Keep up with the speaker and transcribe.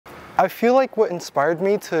I feel like what inspired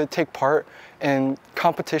me to take part in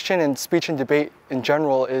competition and speech and debate in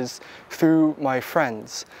general is through my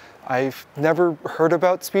friends. I've never heard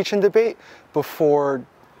about speech and debate before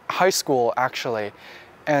high school, actually,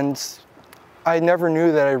 and I never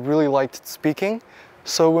knew that I really liked speaking.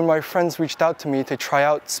 So when my friends reached out to me to try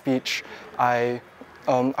out speech, I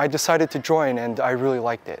decided to join, and I really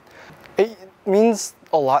liked it. It means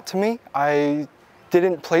a lot to me. I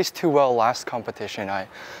didn't place too well last competition. I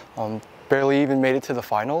barely even made it to the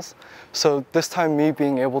finals. So this time, me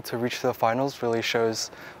being able to reach the finals really shows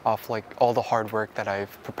off like all the hard work that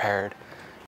I've prepared.